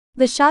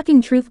The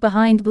shocking truth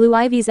behind Blue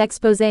Ivy's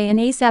expose and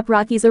A$AP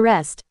Rocky's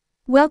arrest.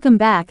 Welcome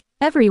back,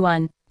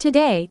 everyone.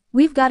 Today,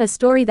 we've got a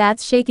story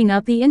that's shaking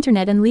up the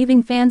internet and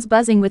leaving fans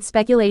buzzing with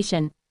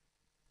speculation.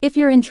 If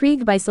you're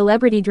intrigued by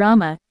celebrity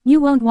drama,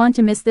 you won't want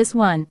to miss this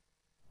one.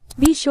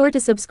 Be sure to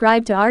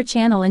subscribe to our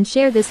channel and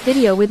share this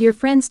video with your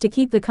friends to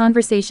keep the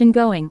conversation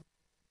going.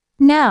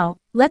 Now,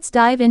 let's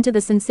dive into the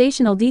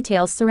sensational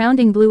details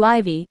surrounding Blue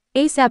Ivy,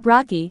 A$AP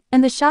Rocky,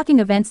 and the shocking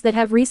events that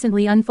have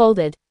recently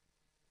unfolded.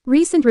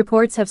 Recent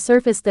reports have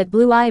surfaced that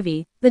Blue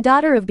Ivy, the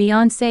daughter of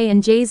Beyoncé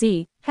and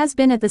Jay-Z, has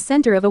been at the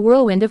center of a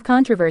whirlwind of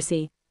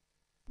controversy.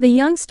 The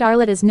young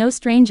starlet is no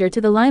stranger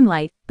to the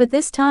limelight, but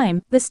this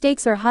time, the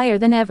stakes are higher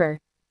than ever.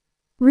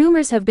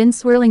 Rumors have been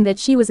swirling that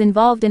she was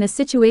involved in a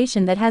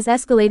situation that has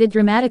escalated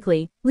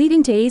dramatically,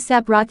 leading to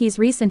A$AP Rocky's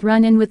recent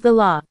run-in with the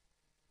law.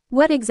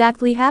 What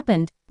exactly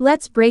happened?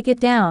 Let's break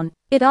it down.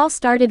 It all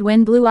started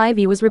when Blue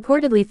Ivy was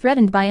reportedly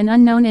threatened by an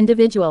unknown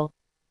individual.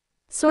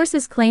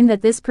 Sources claim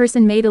that this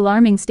person made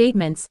alarming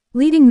statements,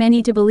 leading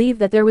many to believe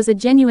that there was a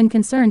genuine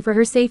concern for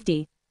her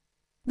safety.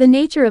 The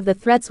nature of the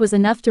threats was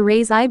enough to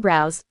raise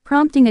eyebrows,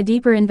 prompting a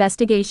deeper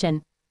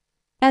investigation.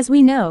 As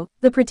we know,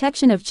 the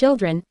protection of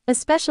children,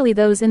 especially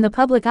those in the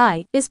public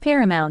eye, is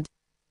paramount.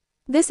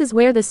 This is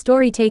where the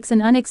story takes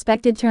an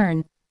unexpected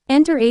turn.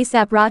 Enter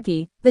A$AP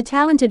Rocky, the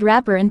talented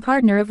rapper and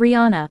partner of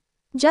Rihanna.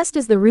 Just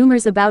as the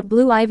rumors about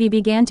Blue Ivy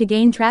began to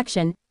gain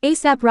traction,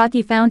 A$AP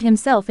Rocky found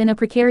himself in a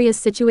precarious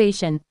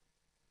situation.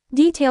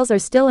 Details are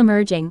still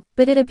emerging,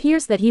 but it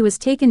appears that he was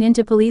taken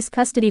into police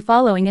custody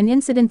following an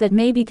incident that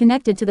may be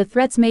connected to the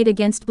threats made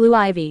against Blue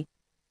Ivy.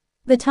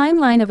 The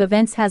timeline of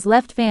events has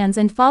left fans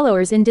and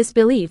followers in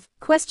disbelief,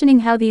 questioning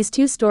how these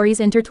two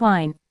stories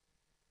intertwine.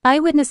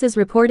 Eyewitnesses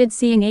reported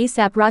seeing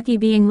A$AP Rocky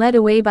being led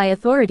away by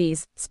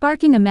authorities,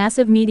 sparking a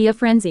massive media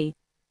frenzy.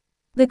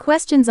 The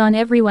question's on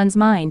everyone's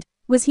mind: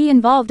 was he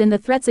involved in the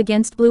threats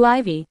against Blue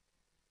Ivy?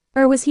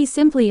 Or was he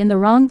simply in the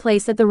wrong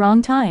place at the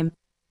wrong time?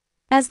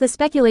 As the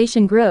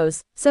speculation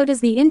grows, so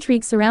does the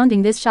intrigue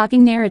surrounding this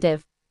shocking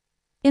narrative.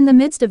 In the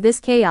midst of this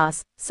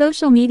chaos,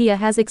 social media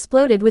has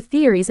exploded with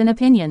theories and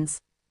opinions.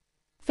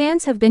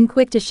 Fans have been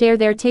quick to share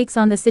their takes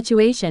on the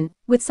situation,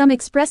 with some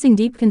expressing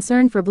deep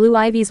concern for Blue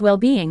Ivy's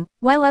well-being,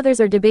 while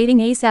others are debating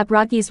A$AP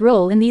Rocky's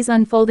role in these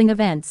unfolding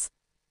events.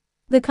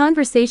 The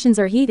conversations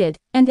are heated,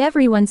 and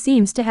everyone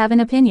seems to have an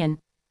opinion.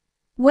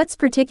 What's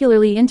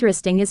particularly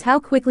interesting is how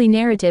quickly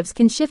narratives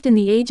can shift in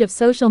the age of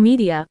social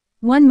media.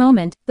 One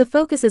moment, the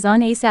focus is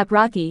on A$AP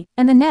Rocky,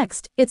 and the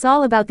next, it's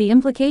all about the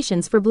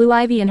implications for Blue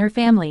Ivy and her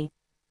family.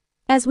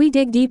 As we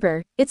dig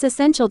deeper, it's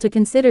essential to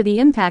consider the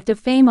impact of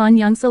fame on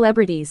young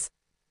celebrities.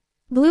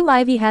 Blue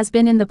Ivy has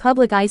been in the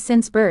public eye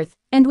since birth,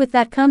 and with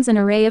that comes an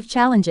array of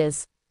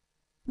challenges.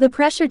 The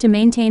pressure to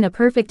maintain a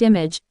perfect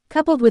image,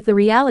 coupled with the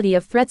reality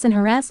of threats and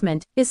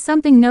harassment, is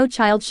something no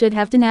child should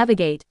have to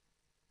navigate.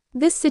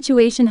 This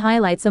situation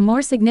highlights a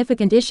more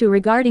significant issue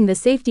regarding the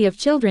safety of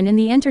children in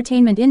the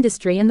entertainment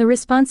industry and the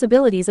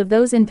responsibilities of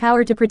those in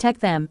power to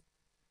protect them.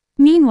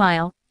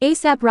 Meanwhile,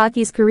 A$AP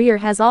Rocky's career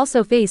has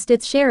also faced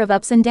its share of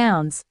ups and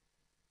downs.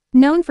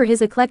 Known for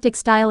his eclectic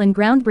style and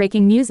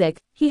groundbreaking music,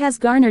 he has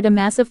garnered a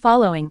massive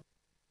following.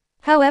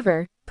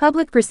 However,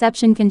 public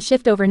perception can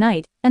shift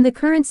overnight, and the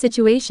current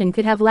situation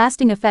could have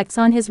lasting effects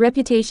on his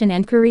reputation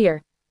and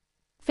career.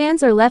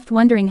 Fans are left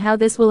wondering how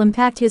this will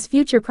impact his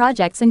future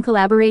projects and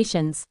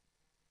collaborations.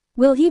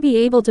 Will he be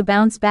able to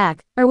bounce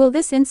back, or will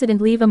this incident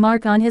leave a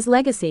mark on his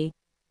legacy?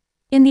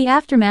 In the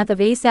aftermath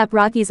of A$AP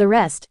Rocky's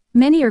arrest,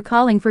 many are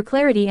calling for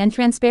clarity and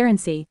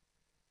transparency.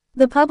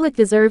 The public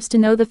deserves to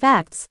know the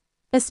facts,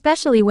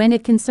 especially when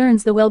it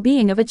concerns the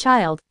well-being of a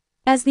child.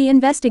 As the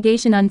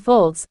investigation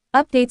unfolds,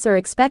 updates are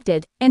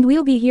expected, and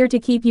we'll be here to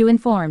keep you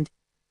informed.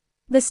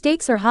 The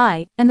stakes are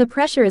high, and the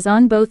pressure is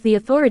on both the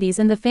authorities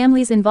and the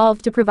families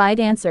involved to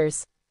provide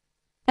answers.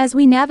 As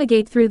we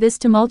navigate through this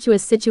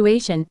tumultuous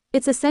situation,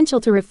 it's essential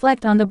to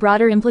reflect on the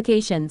broader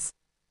implications.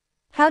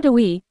 How do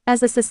we,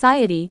 as a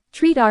society,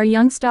 treat our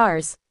young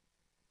stars?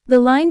 The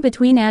line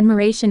between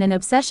admiration and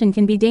obsession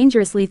can be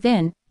dangerously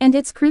thin, and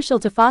it's crucial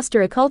to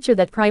foster a culture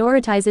that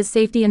prioritizes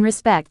safety and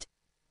respect.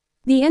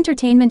 The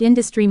entertainment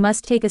industry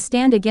must take a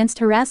stand against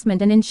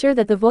harassment and ensure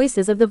that the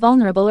voices of the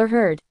vulnerable are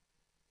heard.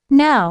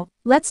 Now,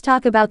 let's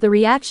talk about the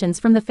reactions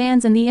from the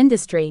fans and the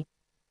industry.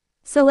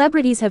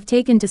 Celebrities have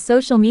taken to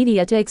social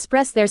media to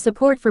express their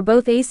support for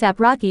both A$AP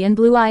Rocky and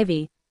Blue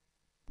Ivy.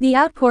 The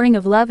outpouring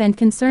of love and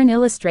concern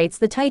illustrates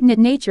the tight-knit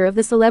nature of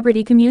the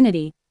celebrity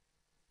community.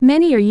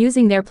 Many are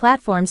using their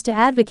platforms to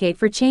advocate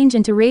for change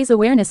and to raise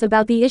awareness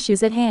about the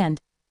issues at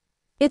hand.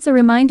 It's a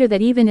reminder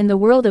that even in the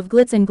world of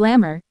glitz and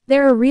glamour,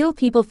 there are real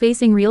people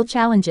facing real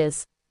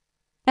challenges.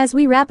 As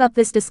we wrap up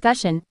this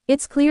discussion,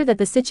 it's clear that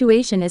the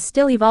situation is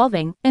still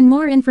evolving, and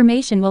more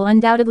information will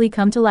undoubtedly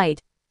come to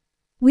light.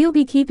 We'll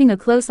be keeping a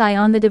close eye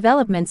on the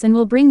developments and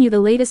will bring you the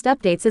latest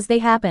updates as they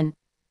happen.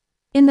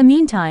 In the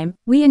meantime,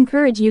 we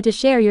encourage you to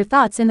share your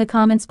thoughts in the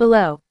comments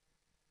below.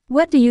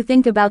 What do you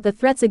think about the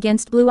threats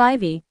against Blue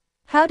Ivy?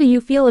 How do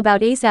you feel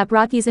about A$AP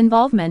Rocky's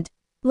involvement?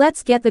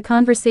 Let's get the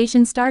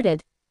conversation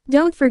started.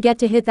 Don't forget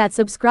to hit that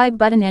subscribe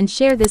button and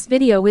share this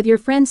video with your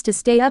friends to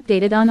stay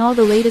updated on all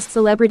the latest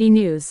celebrity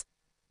news.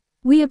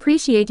 We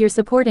appreciate your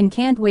support and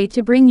can't wait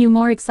to bring you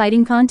more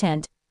exciting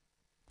content.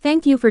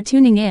 Thank you for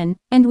tuning in,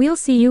 and we'll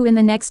see you in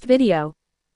the next video.